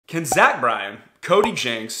Can Zach Bryan, Cody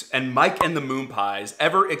Jinks, and Mike and the Moonpies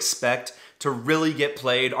ever expect to really get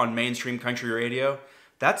played on mainstream country radio?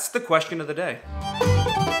 That's the question of the day.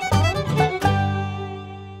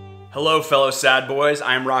 Hello, fellow sad boys.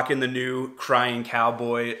 I'm rocking the new Crying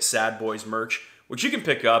Cowboy Sad Boys merch, which you can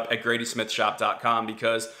pick up at GradySmithShop.com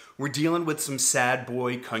because we're dealing with some sad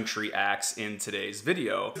boy country acts in today's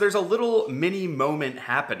video. There's a little mini moment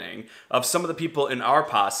happening of some of the people in our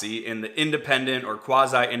posse in the independent or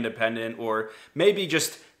quasi-independent or maybe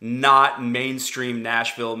just not mainstream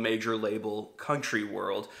Nashville major label country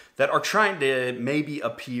world that are trying to maybe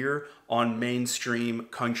appear on mainstream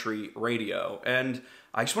country radio. And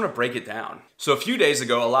I just want to break it down. So a few days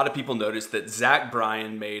ago, a lot of people noticed that Zach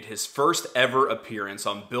Bryan made his first ever appearance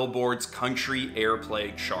on Billboard's Country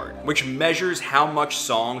Airplay chart, which measures how much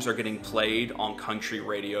songs are getting played on country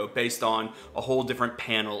radio based on a whole different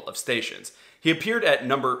panel of stations. He appeared at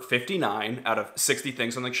number 59 out of 60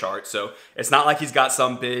 things on the chart, so it's not like he's got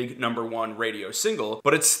some big #1 radio single,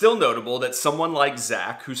 but it's still notable that someone like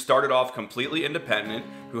Zach, who started off completely independent,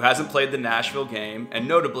 who hasn't played the Nashville game, and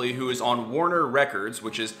notably who is on Warner Records,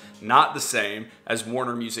 which is not the same as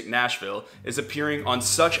Warner Music Nashville, is appearing on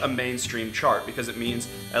such a mainstream chart because it means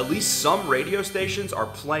at least some radio stations are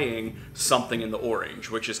playing Something in the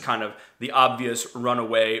Orange, which is kind of the obvious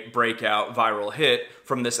runaway, breakout, viral hit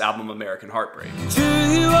from this album, American Heartbreak. To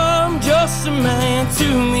you, I'm just a man,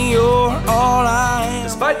 to me, you're all I am.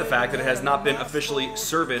 Despite the fact that it has not been officially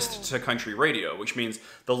serviced to country radio, which means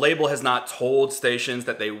the label has not told stations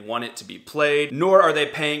that they want it to be played, nor are they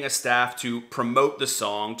paying a staff to promote the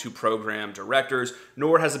song to program directors,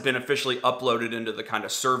 nor has it been officially uploaded into the kind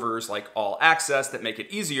of servers like All Access that make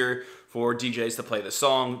it easier for DJs to play the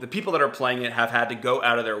song. The people that are playing it have had to go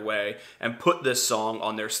out of their way and put this song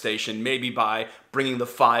on their station, maybe by bringing the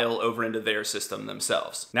file over into their system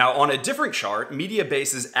themselves. Now, on a different chart,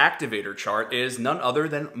 Mediabase's Activator chart is none other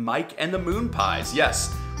than Mike and the Moonpies.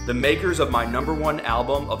 Yes, the makers of my #1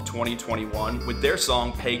 album of 2021 with their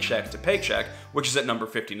song Paycheck to Paycheck, which is at number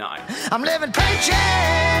 59. I'm living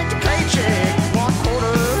paycheck to paycheck,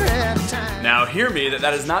 1/4 at a time. Now, hear me,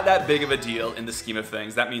 that is not that big of a deal in the scheme of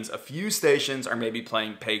things. That means a few stations are maybe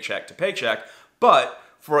playing Paycheck to Paycheck, but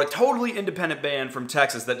for a totally independent band from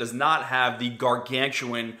Texas that does not have the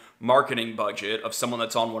gargantuan marketing budget of someone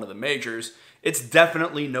that's on one of the majors, it's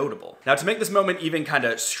definitely notable. Now, to make this moment even kind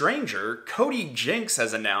of stranger, Cody Jinks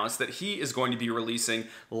has announced that he is going to be releasing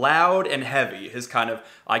Loud and Heavy, his kind of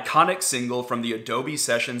iconic single from the Adobe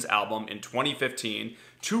Sessions album in 2015,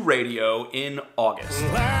 to radio in August.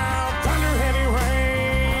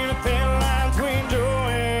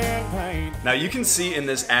 Now, you can see in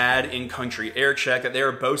this ad in Country Air Check that they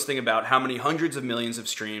are boasting about how many hundreds of millions of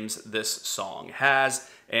streams this song has,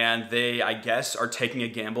 and they, I guess, are taking a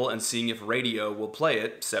gamble and seeing if radio will play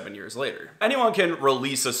it 7 years later. Anyone can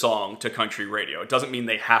release a song to country radio. It doesn't mean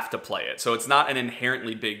they have to play it, so it's not an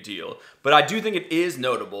inherently big deal. But I do think it is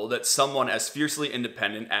notable that someone as fiercely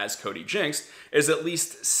independent as Cody Jinks is at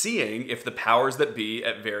least seeing if the powers that be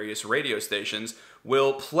at various radio stations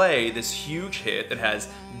will play this huge hit that has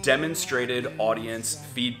demonstrated audience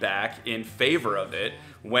feedback in favor of it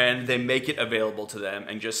when they make it available to them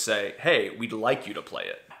and just say, hey, we'd like you to play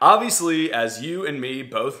it. Obviously, as you and me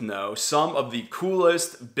both know, some of the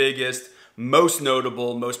coolest, biggest, most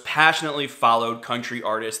notable, most passionately followed country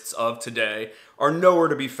artists of today are nowhere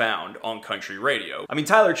to be found on country radio. I mean,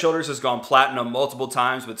 Tyler Childers has gone platinum multiple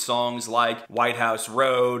times with songs like White House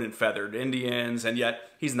Road and Feathered Indians, and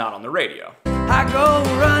yet he's not on the radio. I go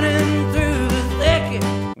running through the thicket.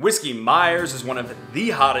 Whiskey Myers is one of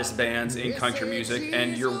the hottest bands in country music,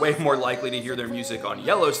 and you're way more likely to hear their music on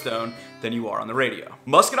Yellowstone than you are on the radio.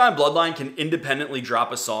 Muscadine Bloodline can independently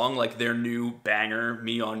drop a song like their new banger,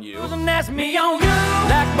 Me on You.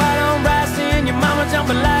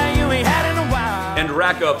 And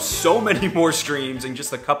rack up so many more streams in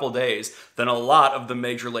just a couple days than a lot of the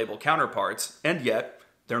major label counterparts, and yet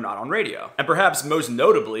they're not on radio. And perhaps most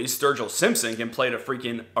notably, Sturgill Simpson can play to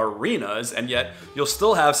freaking arenas, and yet you'll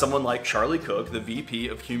still have someone like Charlie Cook, the VP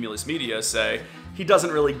of Cumulus Media, say he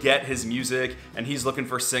doesn't really get his music and he's looking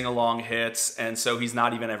for sing-along hits, and so he's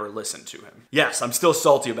not even ever listened to him. Yes, I'm still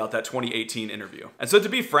salty about that 2018 interview. And so to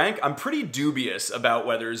be frank, I'm pretty dubious about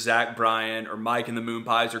whether Zach Bryan or Mike and the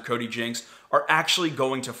Moonpies or Cody Jinks are actually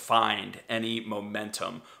going to find any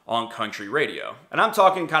momentum on country radio. And I'm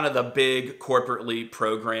talking kind of the big corporately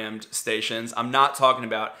programmed stations. I'm not talking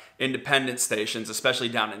about independent stations, especially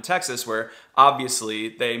down in Texas, where obviously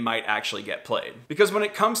they might actually get played. Because when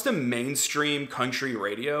it comes to mainstream country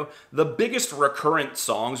radio, the biggest recurrent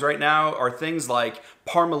songs right now are things like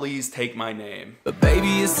Parmalee's Take My Name. But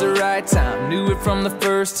baby, it's the right time, knew it from the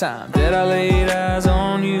first time that I laid eyes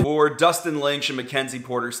on you. Or Dustin Lynch and Mackenzie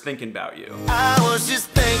Porter's Thinking About You. I was just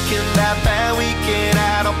thinking that weekend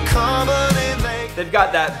out on Cumberland Lake. They've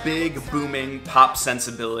got that big, booming pop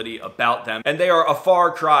sensibility about them, and they are a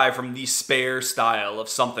far cry from the spare style of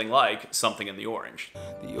something like Something in the Orange.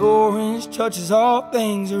 The orange touches all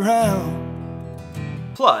things around.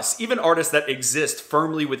 Plus, even artists that exist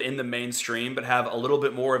firmly within the mainstream but have a little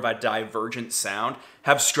bit more of a divergent sound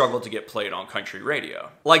have struggled to get played on country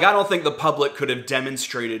radio. Like, I don't think the public could have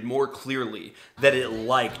demonstrated more clearly that it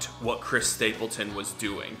liked what Chris Stapleton was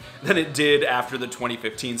doing than it did after the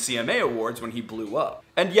 2015 CMA Awards when he blew up.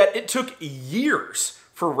 And yet it took years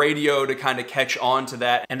for radio to kind of catch on to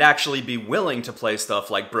that and actually be willing to play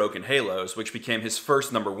stuff like Broken Halos, which became his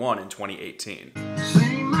first #1 in 2018.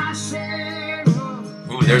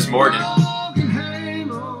 Ooh, there's Morgan.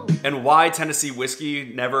 And why Tennessee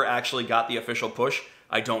Whiskey never actually got the official push,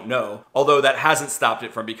 I don't know. Although that hasn't stopped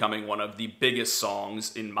it from becoming one of the biggest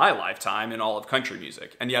songs in my lifetime in all of country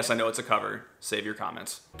music. And yes, I know it's a cover. Save your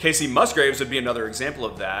comments. Kacey Musgraves would be another example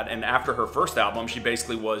of that, and after her first album, she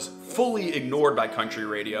basically was fully ignored by country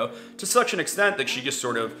radio to such an extent that she just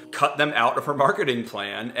sort of cut them out of her marketing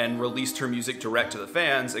plan and released her music direct to the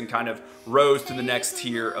fans and kind of rose to the next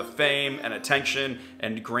tier of fame and attention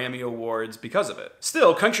and Grammy Awards because of it.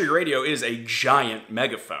 Still, country radio is a giant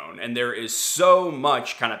megaphone, and there is so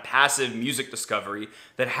much kind of passive music discovery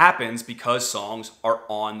that happens because songs are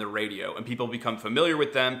on the radio and people become familiar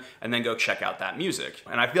with them and then go check out that music.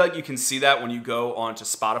 And I feel like you can see that when you go onto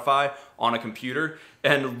Spotify on a computer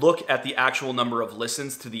and look at the actual number of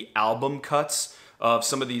listens to the album cuts of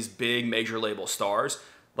some of these big major label stars.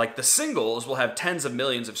 Like, the singles will have tens of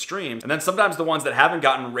millions of streams, and then sometimes the ones that haven't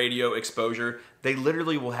gotten radio exposure, they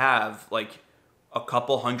literally will have like a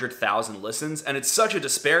couple 100,000 listens, and it's such a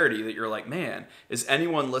disparity that you're like, man, is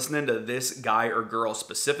anyone listening to this guy or girl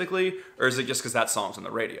specifically, or is it just because that song's on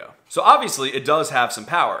the radio? So obviously it does have some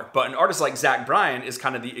power, but an artist like Bryan is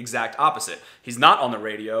kind of the exact opposite. He's not on the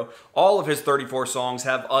radio. All of his 34 songs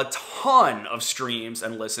have a ton of streams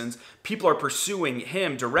and listens. People are pursuing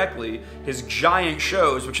him directly. His giant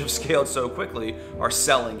shows, which have scaled so quickly, are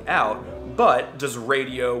selling out. But does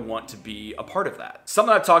radio want to be a part of that?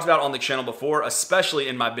 Something I've talked about on the channel before, especially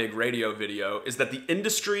in my big radio video, is that the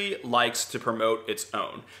industry likes to promote its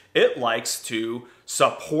own. It likes to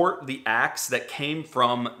support the acts that came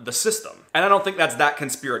from the system. And I don't think that's that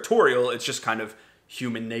conspiratorial, it's just kind of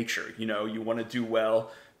human nature. You know, you want to do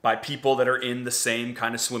well by people that are in the same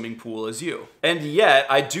kind of swimming pool as you. And yet,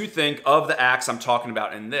 I do think of the acts I'm talking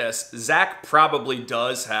about in this, Zach probably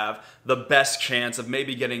does have the best chance of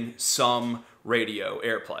maybe getting some radio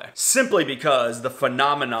airplay. Simply because the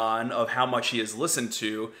phenomenon of how much he is listened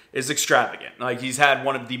to is extravagant. Like, he's had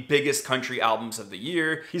one of the biggest country albums of the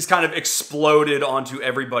year. He's kind of exploded onto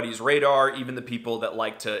everybody's radar, even the people that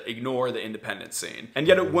like to ignore the independent scene. And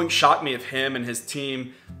yet it wouldn't shock me if him and his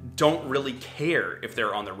team don't really care if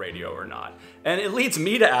they're on the radio or not. And it leads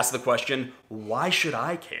me to ask the question, why should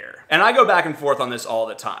I care? And I go back and forth on this all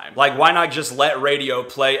the time. Like, why not just let radio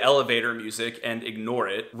play elevator music and ignore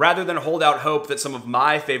it, rather than hold out hope that some of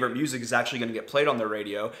my favorite music is actually gonna get played on the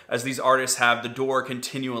radio, as these artists have the door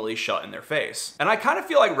continually shut in their face. And I kind of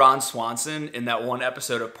feel like Ron Swanson in that one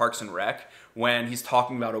episode of Parks and Rec, when he's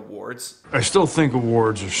talking about awards. I still think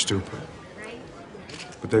awards are stupid,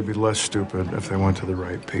 but they'd be less stupid if they went to the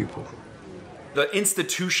right people. The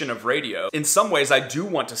institution of radio, in some ways I do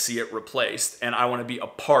want to see it replaced, and I want to be a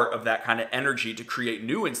part of that kind of energy to create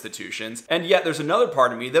new institutions, and yet there's another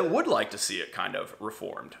part of me that would like to see it kind of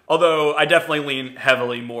reformed. Although I definitely lean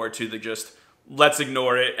heavily more to the just, let's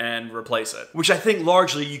ignore it and replace it, which I think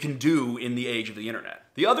largely you can do in the age of the internet.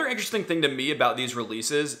 The other interesting thing to me about these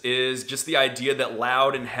releases is just the idea that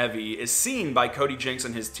Loud and Heavy is seen by Cody Jinks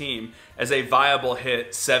and his team as a viable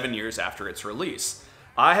hit 7 years after its release.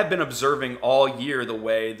 I have been observing all year the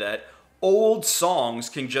way that old songs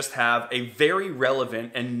can just have a very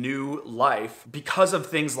relevant and new life because of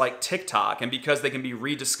things like TikTok and because they can be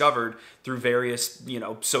rediscovered through various,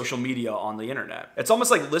 social media on the internet. It's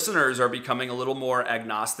almost like listeners are becoming a little more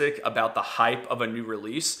agnostic about the hype of a new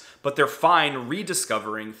release, but they're fine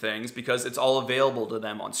rediscovering things because it's all available to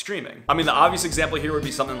them on streaming. I mean, the obvious example here would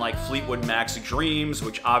be something like Fleetwood Mac's Dreams,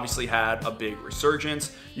 which obviously had a big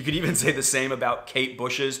resurgence. You could even say the same about Kate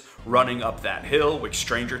Bush's Running Up That Hill, which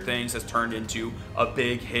Stranger Things has turned into a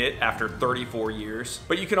big hit after 34 years.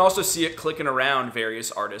 But you can also see it clicking around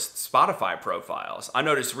various artists' Spotify profiles. I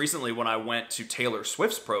noticed recently when I went to Taylor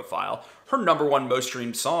Swift's profile, her #1 most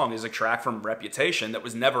streamed song is a track from Reputation that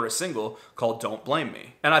was never a single called Don't Blame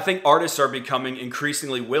Me. And I think artists are becoming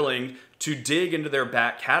increasingly willing to dig into their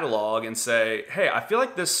back catalog and say, hey, I feel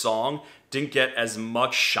like this song didn't get as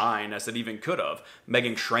much shine as it even could have.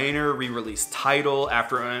 Meghan Trainor re-released Tidal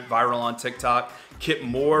after it went viral on TikTok. Kip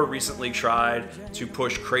Moore recently tried to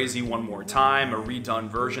push Crazy One More Time, a redone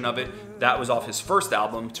version of it. That was off his first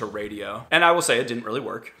album, To Radio. And I will say it didn't really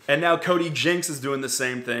work. And now Cody Jinks is doing the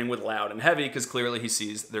same thing with Loud and Heavy because clearly he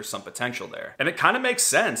sees there's some potential there. And it kind of makes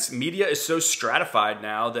sense. Media is so stratified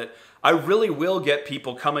now that I really will get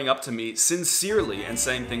people coming up to me sincerely and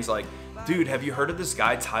saying things like, dude, have you heard of this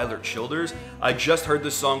guy Tyler Childers? I just heard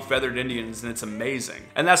this song Feathered Indians and it's amazing.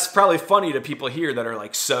 And that's probably funny to people here that are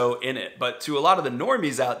like so in it, but to a lot of the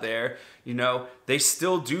normies out there, you know, they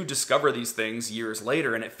still do discover these things years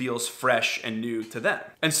later and it feels fresh and new to them.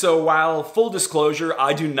 And so while, full disclosure,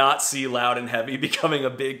 I do not see Loud and Heavy becoming a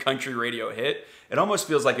big country radio hit, it almost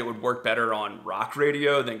feels like it would work better on rock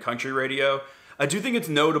radio than country radio. I do think it's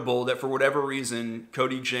notable that for whatever reason,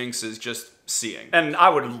 Cody Jinks is just seeing. And I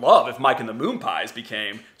would love if Mike and the Moonpies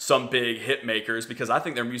became some big hit makers because I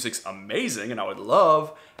think their music's amazing and I would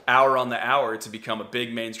love Hour on the Hour to become a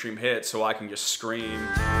big mainstream hit so I can just scream.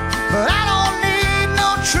 But I don't need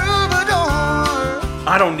no troubadour.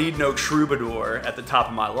 I don't need no troubadour at the top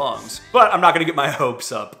of my lungs, but I'm not gonna get my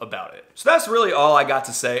hopes up about it. So that's really all I got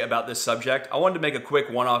to say about this subject. I wanted to make a quick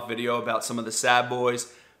one-off video about some of the Sad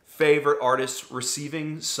Boys' favorite artists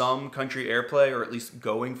receiving some country airplay, or at least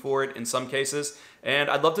going for it in some cases. And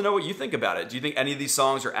I'd love to know what you think about it. Do you think any of these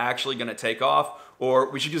songs are actually gonna take off,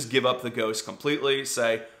 or we should just give up the ghost completely,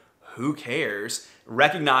 say, who cares?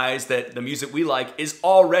 Recognize that the music we like is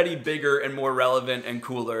already bigger and more relevant and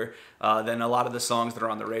cooler than a lot of the songs that are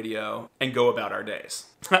on the radio, and go about our days.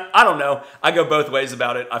 I don't know. I go both ways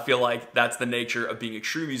about it. I feel like that's the nature of being a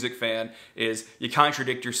true music fan, is you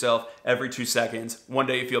contradict yourself every 2 seconds. One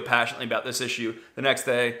day you feel passionately about this issue, the next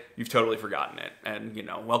day you've totally forgotten it. And, you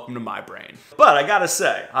know, welcome to my brain. But I gotta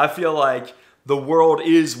say, I feel like the world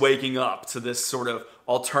is waking up to this sort of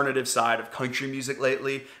alternative side of country music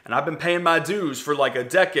lately, and I've been paying my dues for like a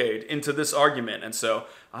decade into this argument, and so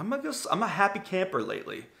I'm a happy camper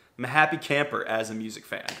lately. I'm a happy camper as a music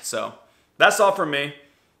fan. So that's all from me.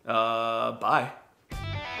 Bye.